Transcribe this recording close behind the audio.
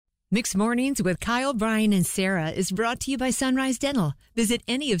Mixed Mornings with Kyle, Brian, and Sarah is brought to you by Sunrise Dental. Visit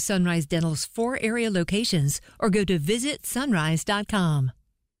any of Sunrise Dental's 4 area locations or go to visitsunrise.com.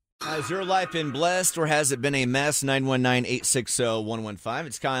 Has your life been blessed or has it been a mess? 919-860-115.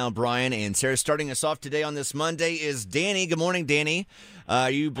 It's Kyle, Brian, and Sarah. Starting us off today on this Monday is Danny. Good morning, Danny. Are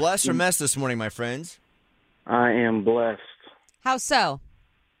you blessed or messed this morning, my friends? I am blessed. How so?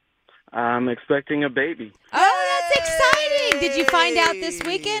 I'm expecting a baby. Oh, that's exciting. Did you find out this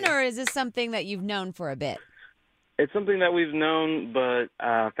weekend, or is this something that you've known for a bit? It's something that we've known, but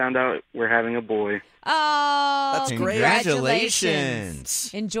found out we're having a boy. Oh, That's great.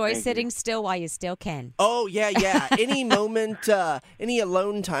 Congratulations. Enjoy Thank sitting still while you still can. Oh, yeah. Any moment, any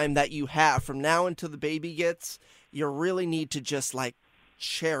alone time that you have from now until the baby gets, you really need to just,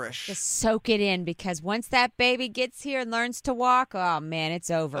 cherish. Just soak it in, because once that baby gets here and learns to walk, oh, man,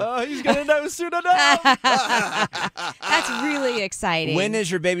 it's over. Oh, he's going to know soon enough. That's really exciting. When is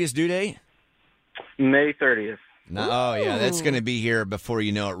your baby's due date? May 30th. No, oh, yeah, that's going to be here before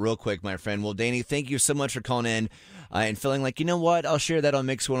you know it real quick, my friend. Well, Danny, thank you so much for calling in and feeling like, you know what, I'll share that on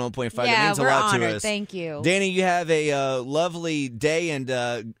Mix 101.5. Yeah, that means a we're lot honored. to us. Thank you. Danny, you have a lovely day,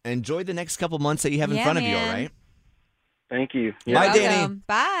 and enjoy the next couple months that you have in front of you, all right? Thank you. Bye, Danny. Welcome.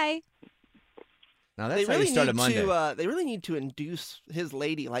 Bye. Now, that's how you start a Monday. They really need to induce his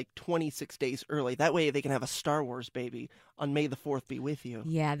lady 26 days early. That way they can have a Star Wars baby on May the 4th be with you.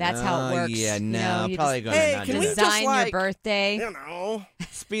 Yeah, that's how it works. Yeah, You no, you probably just going to Hey, not can do we that. design just, your birthday. You know.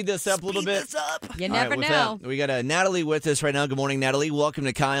 Speed this up a little bit. Speed this up. You All right, never with know. that, we got Natalie with us right now. Good morning, Natalie. Welcome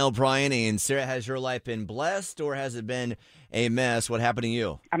to Kyle, Brian, and Sarah. Has your life been blessed or has it been a mess? What happened to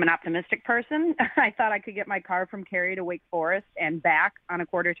you? I'm an optimistic person. I thought I could get my car from Cary to Wake Forest and back on a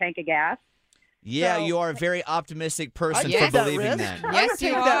quarter tank of gas. Yeah, So- you are a very optimistic person I'd for take that believing risk. that. I Yes, would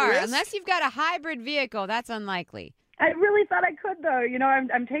you take that are. risk. Unless you've got a hybrid vehicle, that's unlikely. I really thought I could, though. You know,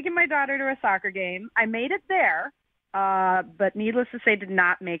 I'm taking my daughter to a soccer game. I made it there, but needless to say, did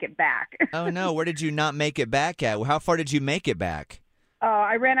not make it back. Oh, no. Where did you not make it back at? How far did you make it back?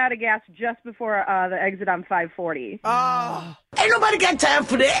 I ran out of gas just before the exit on 540. Oh. Ain't nobody got time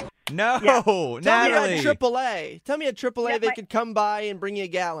for that. No, Yeah. Tell Natalie. me at AAA. Tell me at AAA Yeah, they my- could come by and bring you a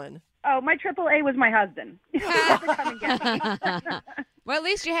gallon. Oh, my AAA was my husband. He had to come and get me. Well, at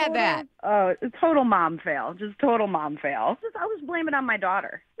least you had that. Oh, total mom fail. Just total mom fail. I was blaming on my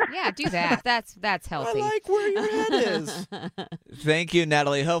daughter. Yeah, do that. That's I healthy. like where your head is. Thank you,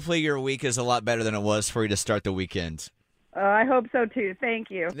 Natalie. Hopefully your week is a lot better than it was for you to start the weekend. I hope so, too. Thank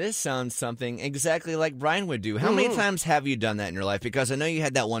you. This sounds something exactly like Brian would do. How many times have you done that in your life? Because I know you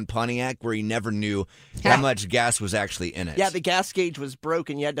had that one Pontiac where you never knew how much gas was actually in it. Yeah, the gas gauge was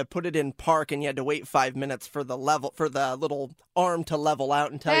broken. You had to put it in park, and you had to wait 5 minutes for the little arm to level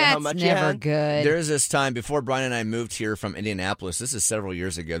out and tell you how much you never had. good. There's this time before Brian and I moved here from Indianapolis. This is several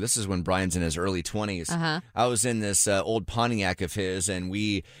years ago. This is when Brian's in his early 20s. I was in this old Pontiac of his, and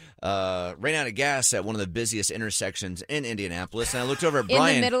we ran out of gas at one of the busiest intersections in Indianapolis. And I looked over at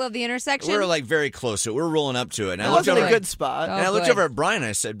Brian. In the middle of the intersection? We were very close to it. We were rolling up to it. And It I looked wasn't over a good spot. Oh, and I looked good. over at Brian and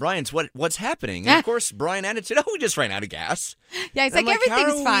I said, Brian, what's happening? And of course, Brian added, said, we just ran out of gas. Yeah, he's And like, I'm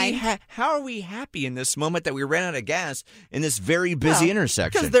everything's fine. How are we happy in this moment that we ran out of gas in this very busy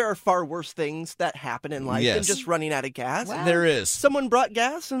intersection? Because there are far worse things that happen in life than Yes. just running out of gas. Wow. There is. Someone brought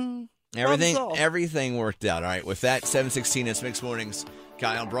gas and problem solved. Everything worked out. All right, with that, 7:16, it's Mixed Mornings.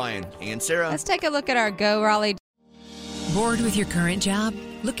 Kyle, Brian, and Sarah. Let's take a look at our Go Raleigh. Bored with your current job?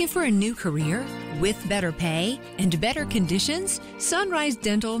 Looking for a new career? With better pay and better conditions? Sunrise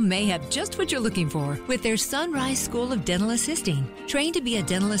Dental may have just what you're looking for with their Sunrise School of Dental Assisting. Trained to be a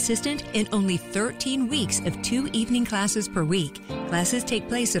dental assistant in only 13 weeks of 2 evening classes per week. Classes take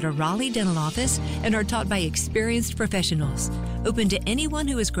place at a Raleigh dental office and are taught by experienced professionals. Open to anyone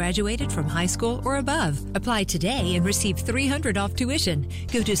who has graduated from high school or above. Apply today and receive $300 off tuition.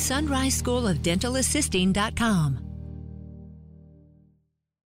 Go to sunriseschoolofdentalassisting.com.